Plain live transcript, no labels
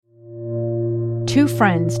Two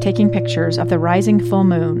friends taking pictures of the rising full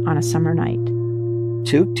moon on a summer night.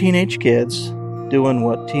 Two teenage kids doing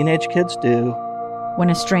what teenage kids do. When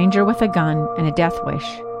a stranger with a gun and a death wish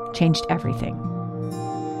changed everything.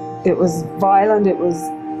 It was violent, it was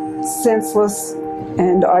senseless,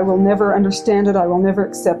 and I will never understand it, I will never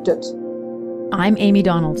accept it. I'm Amy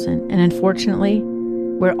Donaldson, and unfortunately,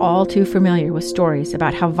 we're all too familiar with stories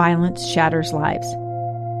about how violence shatters lives.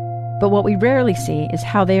 But what we rarely see is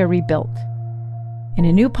how they are rebuilt. In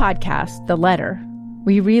a new podcast, The Letter,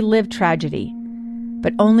 we relive tragedy,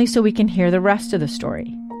 but only so we can hear the rest of the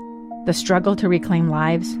story. The struggle to reclaim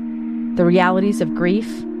lives, the realities of grief,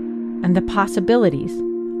 and the possibilities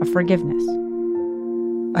of forgiveness.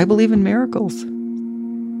 I believe in miracles.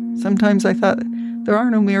 Sometimes I thought, there are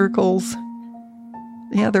no miracles.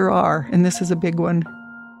 Yeah, there are, and this is a big one.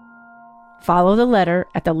 Follow The Letter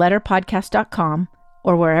at theletterpodcast.com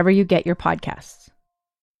or wherever you get your podcasts.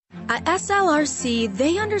 At SLRC,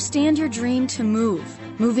 they understand your dream to move.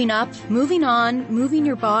 Moving up, moving on, moving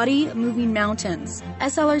your body, moving mountains.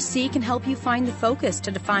 SLRC can help you find the focus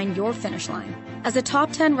to define your finish line. As a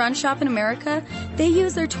top 10 run shop in America, they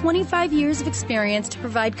use their 25 years of experience to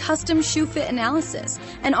provide custom shoe fit analysis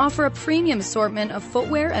and offer a premium assortment of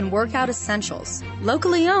footwear and workout essentials.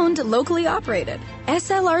 Locally owned, locally operated.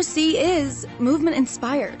 SLRC is movement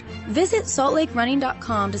inspired. Visit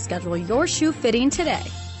saltlakerunning.com to schedule your shoe fitting today.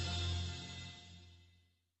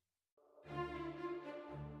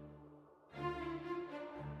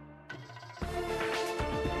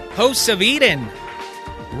 Hosts of Eden,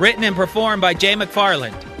 written and performed by Jay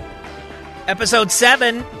McFarland. Episode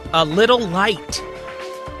 7, A Little Light.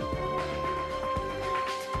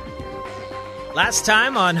 Last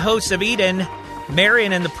time on Hosts of Eden,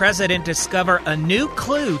 Marion and the President discover a new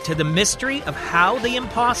clue to the mystery of how the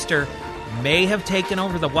imposter may have taken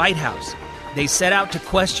over the White House. They set out to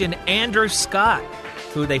question Andrew Scott,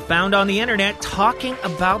 who they found on the internet talking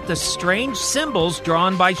about the strange symbols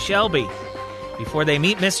drawn by Shelby. Before they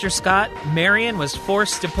meet Mr. Scott, Marion was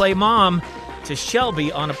forced to play mom to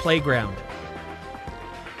Shelby on a playground.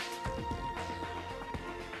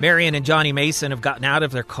 Marion and Johnny Mason have gotten out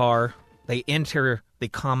of their car. They enter the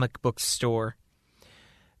comic book store.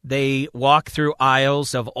 They walk through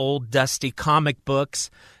aisles of old, dusty comic books.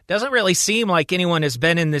 Doesn't really seem like anyone has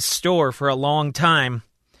been in this store for a long time.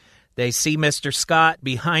 They see Mr. Scott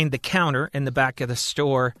behind the counter in the back of the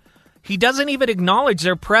store. He doesn't even acknowledge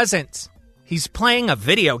their presence. He's playing a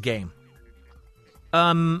video game.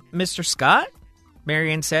 Mr. Scott?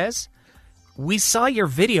 Marion says. We saw your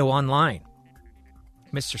video online.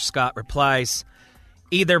 Mr. Scott replies,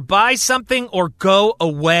 either buy something or go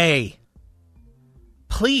away.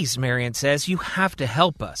 Please, Marion says, you have to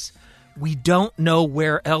help us. We don't know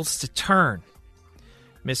where else to turn.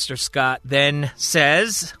 Mr. Scott then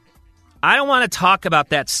says, I don't want to talk about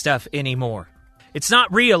that stuff anymore. It's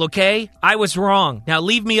not real, okay? I was wrong. Now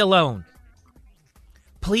leave me alone.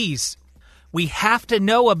 Please, we have to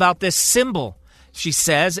know about this symbol, she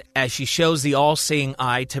says as she shows the all-seeing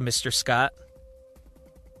eye to Mr. Scott.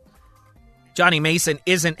 Johnny Mason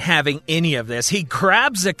isn't having any of this. He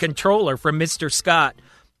grabs the controller from Mr. Scott,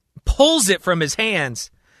 pulls it from his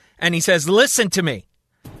hands, and he says, listen to me.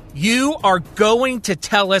 You are going to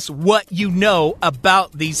tell us what you know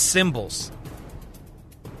about these symbols.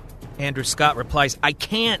 Andrew Scott replies, I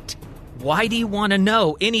can't. Why do you want to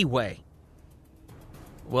know anyway?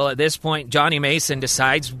 Well, at this point, Johnny Mason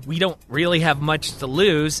decides we don't really have much to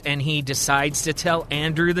lose, and he decides to tell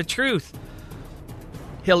Andrew the truth.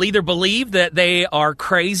 He'll either believe that they are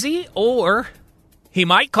crazy, or he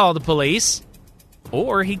might call the police,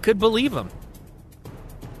 or he could believe them.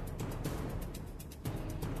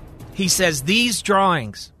 He says these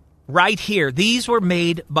drawings right here, these were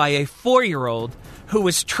made by a 4-year-old who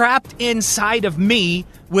was trapped inside of me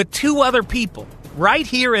with 2 other people right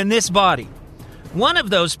here in this body. One of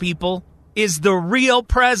those people is the real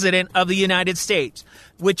president of the United States,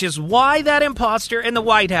 which is why that imposter in the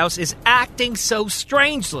White House is acting so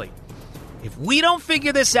strangely. If we don't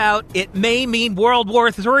figure this out, it may mean World War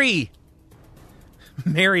III.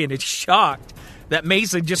 Marion is shocked that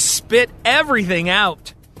Mason just spit everything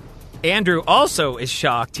out. Andrew also is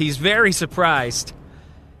shocked. He's very surprised.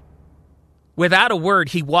 Without a word,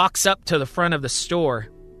 he walks up to the front of the store.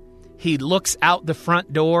 He looks out the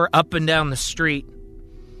front door, up and down the street,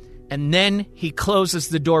 and then he closes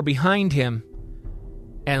the door behind him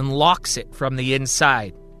and locks it from the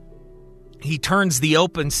inside. He turns the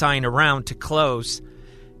open sign around to close.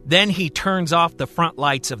 Then he turns off the front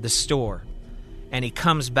lights of the store, and he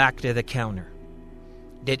comes back to the counter.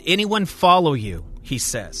 Did anyone follow you? He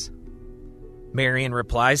says. Marion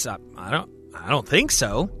replies, I don't think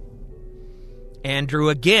so. Andrew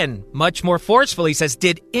again, much more forcefully, says,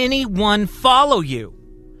 "Did anyone follow you?"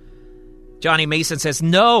 Johnny Mason says,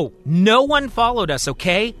 "No, no one followed us,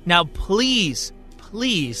 okay? Now please,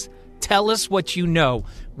 please tell us what you know.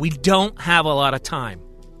 We don't have a lot of time."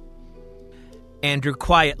 Andrew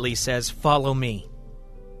quietly says, "Follow me."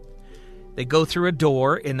 They go through a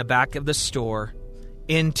door in the back of the store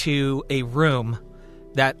into a room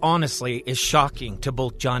that honestly is shocking to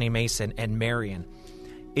both Johnny Mason and Marion.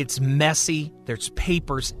 It's messy. There's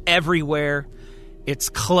papers everywhere. It's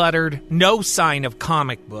cluttered. No sign of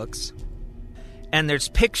comic books. And there's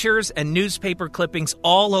pictures and newspaper clippings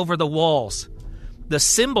all over the walls. The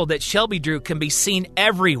symbol that Shelby drew can be seen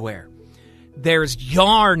everywhere. There's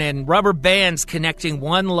yarn and rubber bands connecting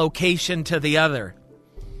one location to the other.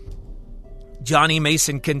 Johnny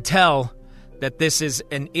Mason can tell that this is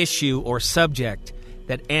an issue or subject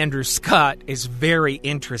that Andrew Scott is very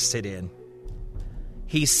interested in.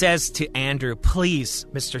 He says to Andrew, "Please,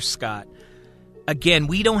 Mr. Scott, again,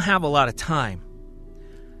 we don't have a lot of time.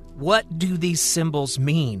 What do these symbols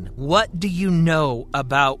mean? What do you know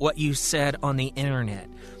about what you said on the internet?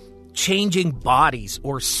 Changing bodies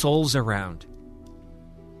or souls around?"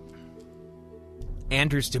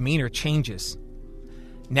 Andrew's demeanor changes.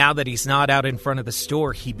 Now that he's not out in front of the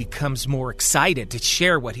store, he becomes more excited to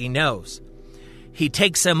share what he knows. He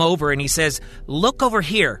takes him over and he says, "Look over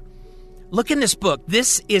here. Look in this book.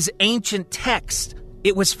 This is ancient text.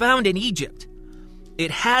 It was found in Egypt.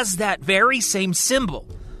 It has that very same symbol,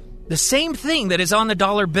 the same thing that is on the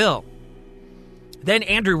dollar bill." Then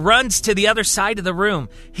Andrew runs to the other side of the room.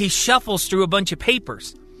 He shuffles through a bunch of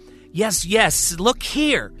papers. Yes, look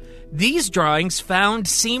here. These drawings found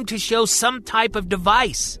seem to show some type of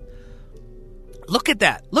device. Look at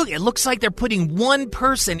that. Look, it looks like they're putting one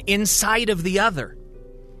person inside of the other.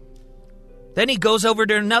 Then he goes over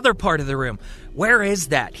to another part of the room. "Where is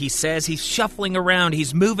that?" he says. He's shuffling around.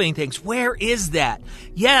 He's moving things. "Where is that?"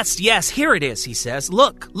 Yes, here it is, he says.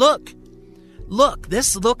 Look. Look,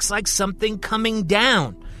 this looks like something coming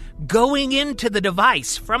down, going into the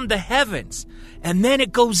device from the heavens, and then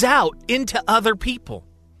it goes out into other people.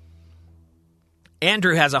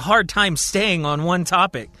 Andrew has a hard time staying on one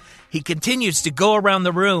topic. He continues to go around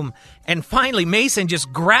the room, and finally Mason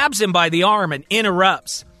just grabs him by the arm and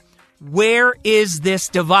interrupts. "Where is this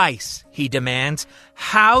device?" he demands.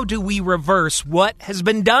 "How do we reverse what has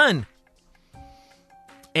been done?"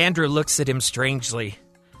 Andrew looks at him strangely.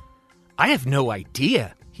 "I have no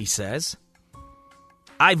idea," he says.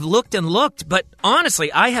 "I've looked and looked, but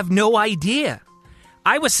honestly, I have no idea.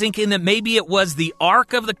 I was thinking that maybe it was the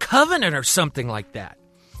Ark of the Covenant or something like that."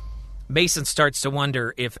 Mason starts to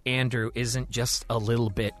wonder if Andrew isn't just a little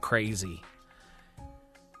bit crazy.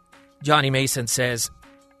 Johnny Mason says,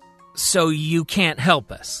 "So you can't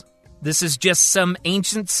help us. This is just some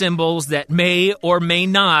ancient symbols that may or may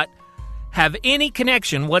not have any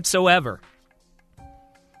connection whatsoever.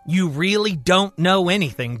 You really don't know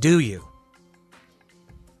anything, do you?"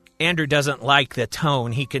 Andrew doesn't like the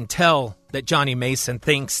tone. He can tell that Johnny Mason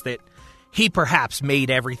thinks that he perhaps made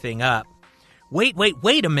everything up. Wait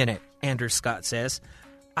a minute, Andrew Scott says.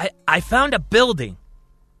 I found a building.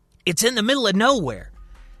 It's in the middle of nowhere.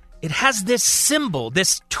 It has this symbol,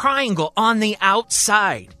 this triangle on the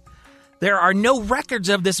outside. There are no records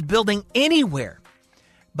of this building anywhere.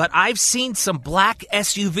 But I've seen some black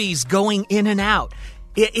SUVs going in and out.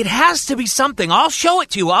 It has to be something. I'll show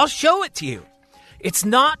it to you. It's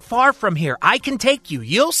not far from here. I can take you.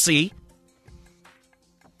 You'll see.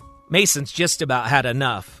 Mason's just about had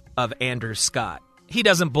enough of Andrew Scott. He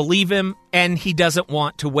doesn't believe him, and he doesn't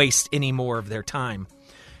want to waste any more of their time.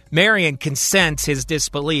 Marion can sense his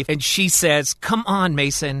disbelief, and she says, "Come on,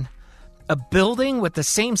 Mason. A building with the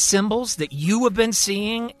same symbols that you have been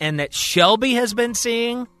seeing and that Shelby has been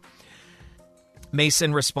seeing?"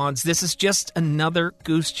 Mason responds, "This is just another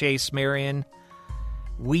goose chase, Marion.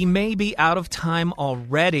 We may be out of time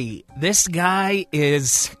already. This guy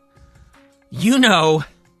is,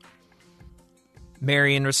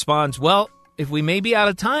 Marion responds, "Well, if we may be out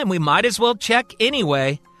of time, we might as well check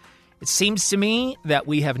anyway. It seems to me that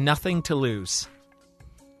we have nothing to lose."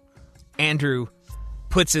 Andrew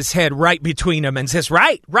puts his head right between them and says,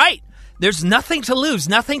 Right. There's nothing to lose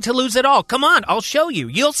at all. Come on, I'll show you.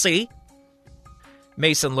 You'll see."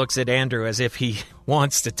 Mason looks at Andrew as if he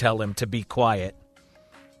wants to tell him to be quiet.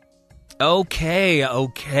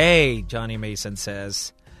 Okay, Johnny Mason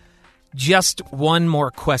says. "Just one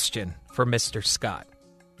more question for Mr. Scott."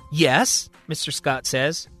 "Yes," Mr. Scott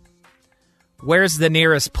says. "Where's the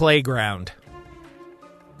nearest playground?"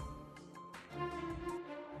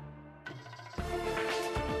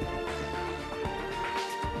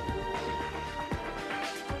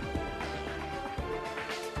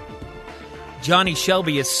 Johnny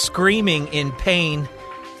Shelby is screaming in pain.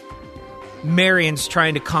 Marion's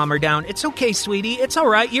trying to calm her down. It's okay, sweetie. It's all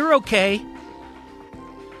right. You're okay.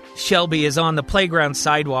 Shelby is on the playground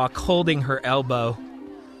sidewalk holding her elbow.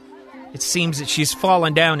 It seems that she's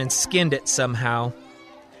fallen down and skinned it somehow.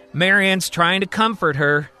 Marion's trying to comfort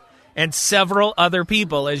her, and several other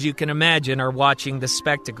people, as you can imagine, are watching the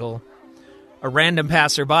spectacle. A random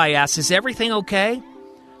passerby asks, "Is everything okay?"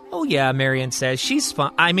 "Oh yeah," Marion says. He's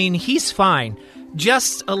fine.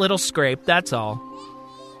 Just a little scrape, that's all.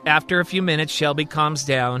 After a few minutes, Shelby calms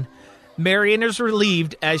down. Marion is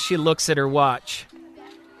relieved as she looks at her watch.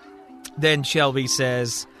 Then Shelby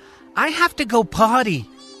says, "I have to go potty."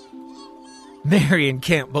 Marion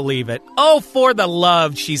can't believe it. "Oh, for the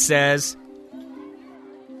love," she says.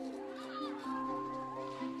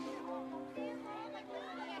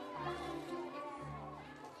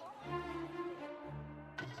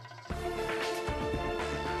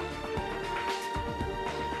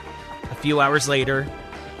 A few hours later,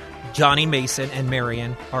 Johnny Mason and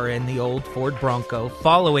Marion are in the old Ford Bronco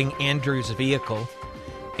following Andrew's vehicle.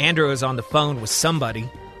 Andrew is on the phone with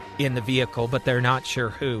somebody in the vehicle, but they're not sure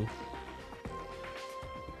who.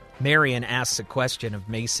 Marion asks a question of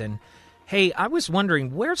Mason. "Hey, I was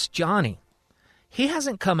wondering, where's Johnny? He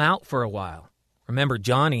hasn't come out for a while." Remember,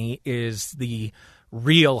 Johnny is the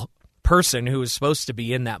real person who is supposed to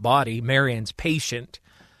be in that body, Marion's patient,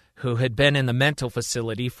 who had been in the mental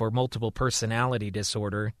facility for multiple personality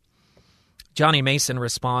disorder. Johnny Mason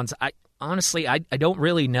responds, I don't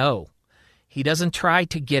really know. He doesn't try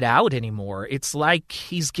to get out anymore. It's like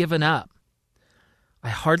he's given up. I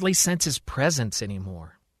hardly sense his presence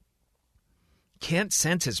anymore." "Can't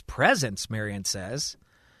sense his presence," Marion says.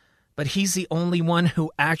 "But he's the only one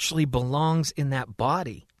who actually belongs in that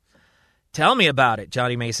body." "Tell me about it,"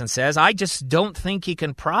 Johnny Mason says. "I just don't think he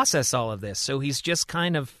can process all of this, so he's just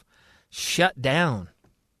kind of shut down."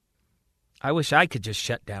 "I wish I could just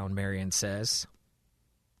shut down," Marion says.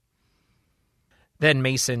 Then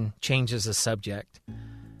Mason changes the subject.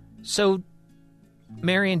 "So,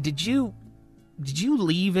 Marion, did you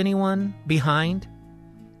leave anyone behind?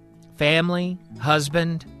 Family,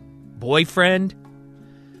 husband, boyfriend?"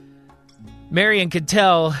 Marion could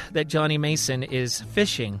tell that Johnny Mason is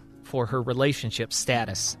fishing for her relationship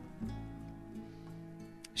status.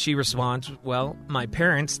 She responds, "Well, my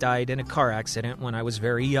parents died in a car accident when I was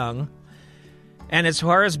very young. And as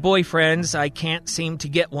far as boyfriends, I can't seem to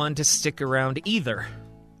get one to stick around either."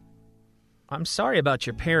 "I'm sorry about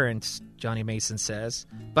your parents," Johnny Mason says,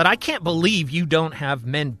 "but I can't believe you don't have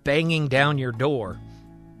men banging down your door."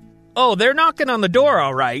 "Oh, they're knocking on the door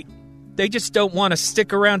all right. They just don't want to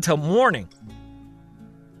stick around till morning.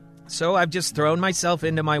 So I've just thrown myself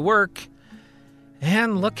into my work,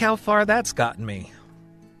 and look how far that's gotten me."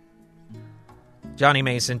 Johnny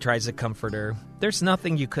Mason tries to comfort her. "There's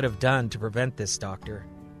nothing you could have done to prevent this, Doctor.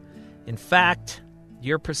 In fact,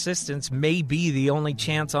 your persistence may be the only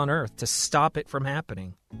chance on Earth to stop it from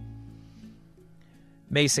happening."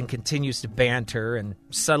 Mason continues to banter and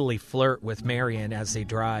subtly flirt with Marion as they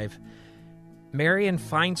drive. Marion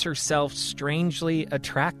finds herself strangely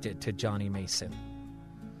attracted to Johnny Mason.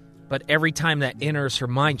 But every time that enters her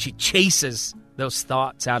mind, she chases those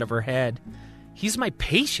thoughts out of her head. "He's my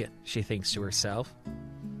patient," she thinks to herself.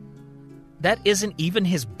 "That isn't even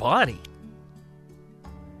his body."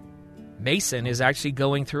 Mason is actually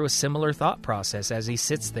going through a similar thought process as he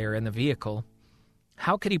sits there in the vehicle.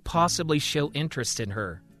 How could he possibly show interest in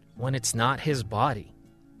her when it's not his body?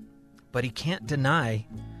 But he can't deny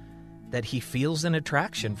that he feels an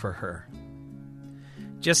attraction for her.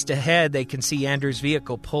 Just ahead, they can see Andrew's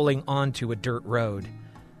vehicle pulling onto a dirt road.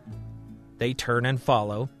 They turn and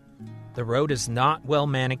follow. The road is not well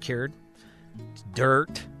manicured. It's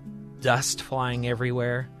dirt, dust flying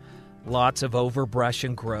everywhere, lots of overbrush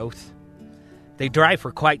and growth. They drive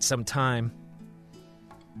for quite some time.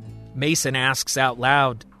 Mason asks out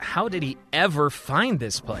loud, "How did he ever find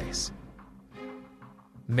this place?"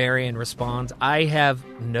 Marion responds, "I have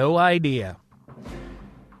no idea."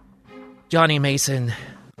 Johnny Mason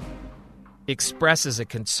expresses a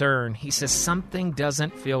concern. He says, "Something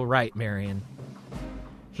doesn't feel right, Marion."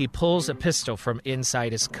 He pulls a pistol from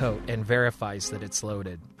inside his coat and verifies that it's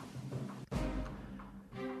loaded.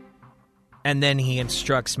 And then he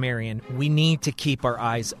instructs Marion, "We need to keep our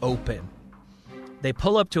eyes open." They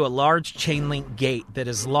pull up to a large chain-link gate that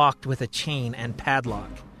is locked with a chain and padlock.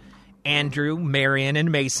 Andrew, Marion,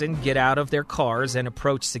 and Mason get out of their cars and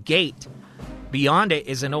approach the gate. Beyond it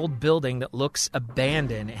is an old building that looks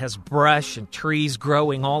abandoned. It has brush and trees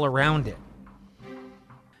growing all around it.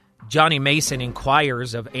 Johnny Mason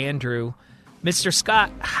inquires of Andrew, "Mr.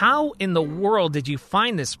 Scott, how in the world did you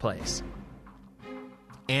find this place?"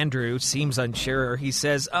 Andrew seems unsure. He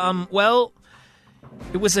says, well,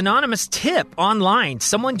 it was an anonymous tip online.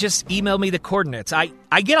 Someone just emailed me the coordinates. I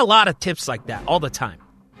get a lot of tips like that all the time.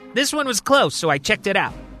 This one was close, so I checked it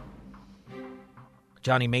out.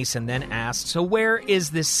 Johnny Mason then asked, so where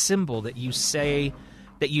is this symbol that you say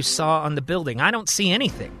that you saw on the building? I don't see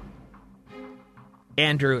anything.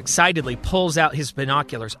 Andrew excitedly pulls out his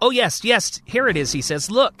binoculars. Oh, yes, here it is, he says.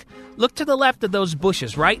 Look to the left of those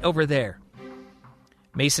bushes, right over there.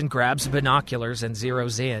 Mason grabs the binoculars and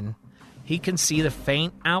zeroes in. He can see the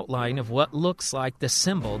faint outline of what looks like the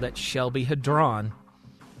symbol that Shelby had drawn.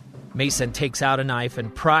 Mason takes out a knife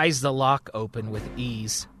and pries the lock open with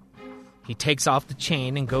ease. He takes off the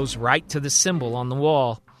chain and goes right to the symbol on the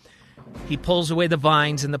wall. He pulls away the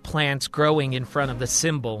vines and the plants growing in front of the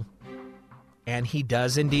symbol. And he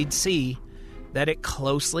does indeed see that it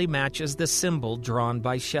closely matches the symbol drawn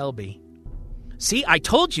by Shelby. See, I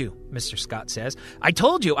told you, Mr. Scott says. I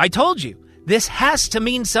told you. This has to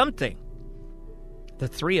mean something. The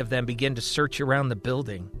three of them begin to search around the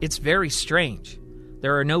building. It's very strange.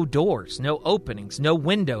 There are no doors, no openings, no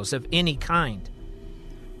windows of any kind.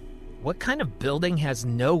 What kind of building has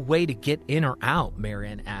no way to get in or out?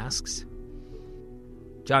 Marion asks.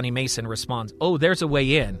 Johnny Mason responds, oh, there's a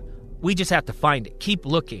way in. We just have to find it. Keep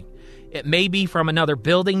looking. It may be from another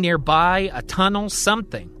building nearby, a tunnel,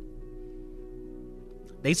 something.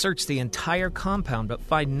 They search the entire compound but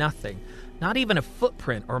find nothing. Not even a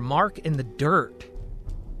footprint or mark in the dirt.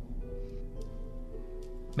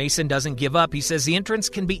 Mason doesn't give up. He says the entrance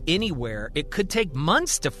can be anywhere. It could take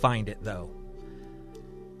months to find it, though.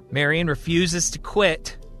 Marion refuses to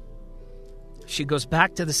quit. She goes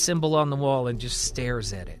back to the symbol on the wall and just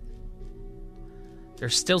stares at it.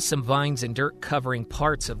 There's still some vines and dirt covering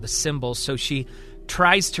parts of the symbol, so she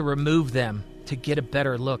tries to remove them to get a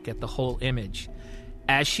better look at the whole image.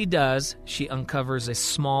 As she does, she uncovers a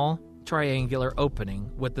small triangular opening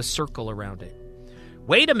with the circle around it.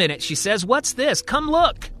 Wait a minute, she says. What's this? Come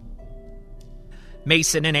look.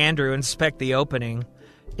 Mason and Andrew inspect the opening.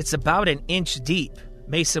 It's about an inch deep.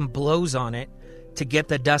 Mason blows on it to get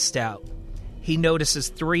the dust out. He notices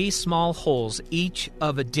 3 small holes, each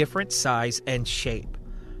of a different size and shape.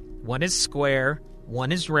 One is square,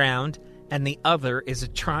 one is round, and the other is a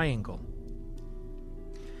triangle.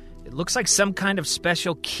 It looks like some kind of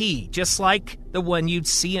special key, just like the one you'd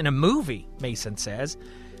see in a movie, Mason says.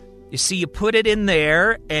 You see, you put it in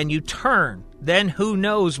there and you turn. Then who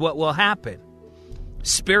knows what will happen?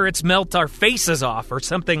 Spirits melt our faces off or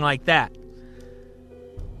something like that.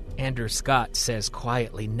 Andrew Scott says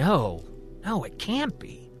quietly, No, it can't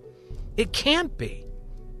be. It can't be.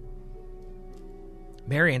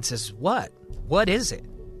 Marion says, What? What is it?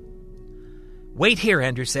 Wait here,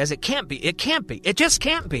 Andrew says. It can't be. It can't be. It just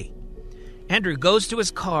can't be. Andrew goes to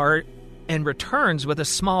his car and returns with a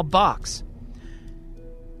small box.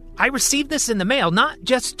 I received this in the mail not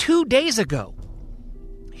just 2 days ago.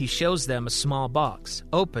 He shows them a small box,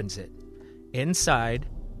 opens it. Inside,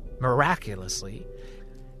 miraculously,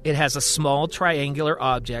 it has a small triangular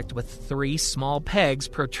object with 3 small pegs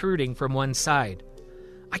protruding from one side.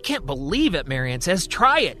 I can't believe it, Marion says.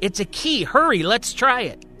 Try it. It's a key. Hurry, let's try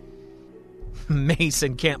it.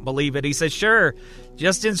 Mason can't believe it. He says, sure,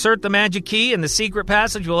 just insert the magic key and the secret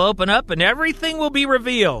passage will open up and everything will be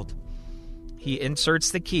revealed. He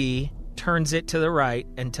inserts the key, turns it to the right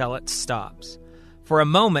until it stops. For a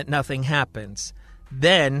moment, nothing happens.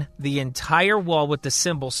 Then, the entire wall with the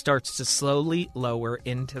symbol starts to slowly lower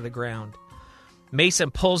into the ground.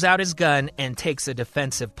 Mason pulls out his gun and takes a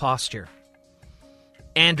defensive posture.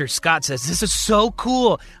 Andrew Scott says, this is so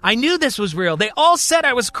cool. I knew this was real. They all said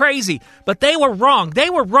I was crazy, but they were wrong. They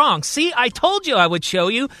were wrong. See, I told you I would show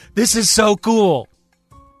you. This is so cool.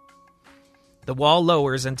 The wall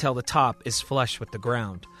lowers until the top is flush with the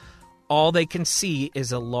ground. All they can see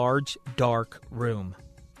is a large, dark room.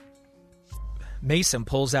 Mason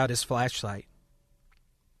pulls out his flashlight.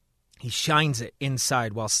 He shines it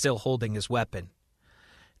inside while still holding his weapon.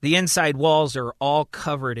 The inside walls are all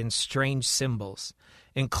covered in strange symbols,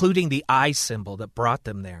 including the eye symbol that brought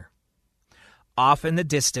them there. Off in the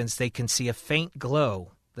distance, they can see a faint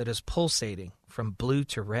glow that is pulsating from blue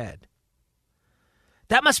to red.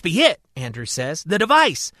 That must be it, Andrew says. The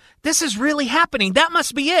device. This is really happening. That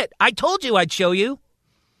must be it. I told you I'd show you.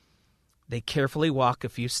 They carefully walk a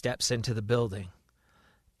few steps into the building.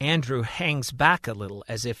 Andrew hangs back a little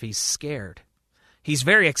as if he's scared. He's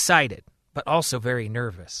very excited, but also very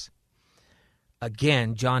nervous.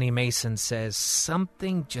 Again, Johnny Mason says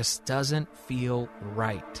something just doesn't feel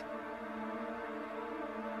right.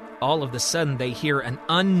 All of a sudden, they hear an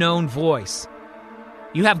unknown voice.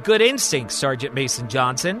 You have good instincts, Sergeant Mason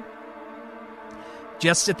Johnson.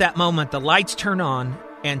 Just at that moment, the lights turn on,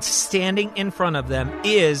 and standing in front of them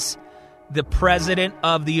is the President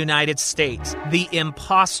of the United States, the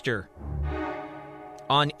imposter.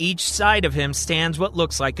 On each side of him stands what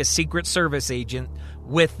looks like a Secret Service agent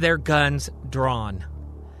with their guns drawn.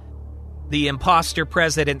 The imposter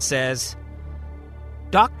president says,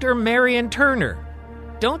 "Dr. Marion Turner,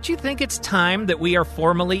 don't you think it's time that we are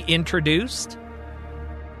formally introduced?"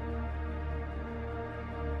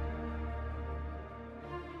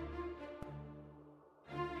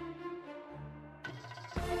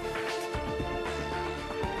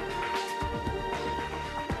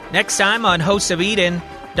 Next time on Hosts of Eden,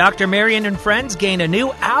 Dr. Marion and friends gain a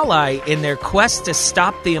new ally in their quest to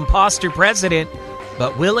stop the imposter president.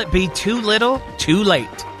 But will it be too little, too late?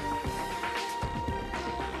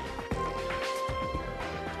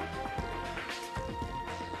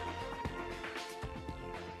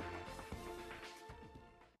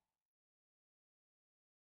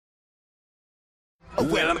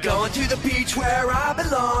 Well, I'm going to the beach where I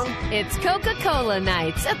belong. It's Coca-Cola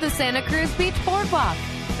nights at the Santa Cruz Beach Boardwalk.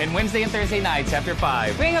 And Wednesday and Thursday nights after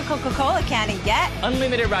 5. Bring a Coca-Cola can and get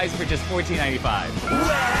unlimited rides for just $14.95.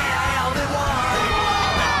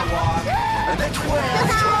 Well,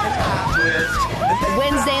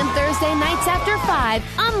 Wednesday and Thursday nights after 5.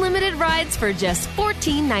 Unlimited rides for just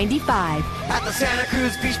 $14.95. At the Santa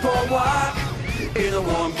Cruz Beach Boardwalk in the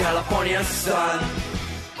warm California sun.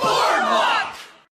 Boardwalk!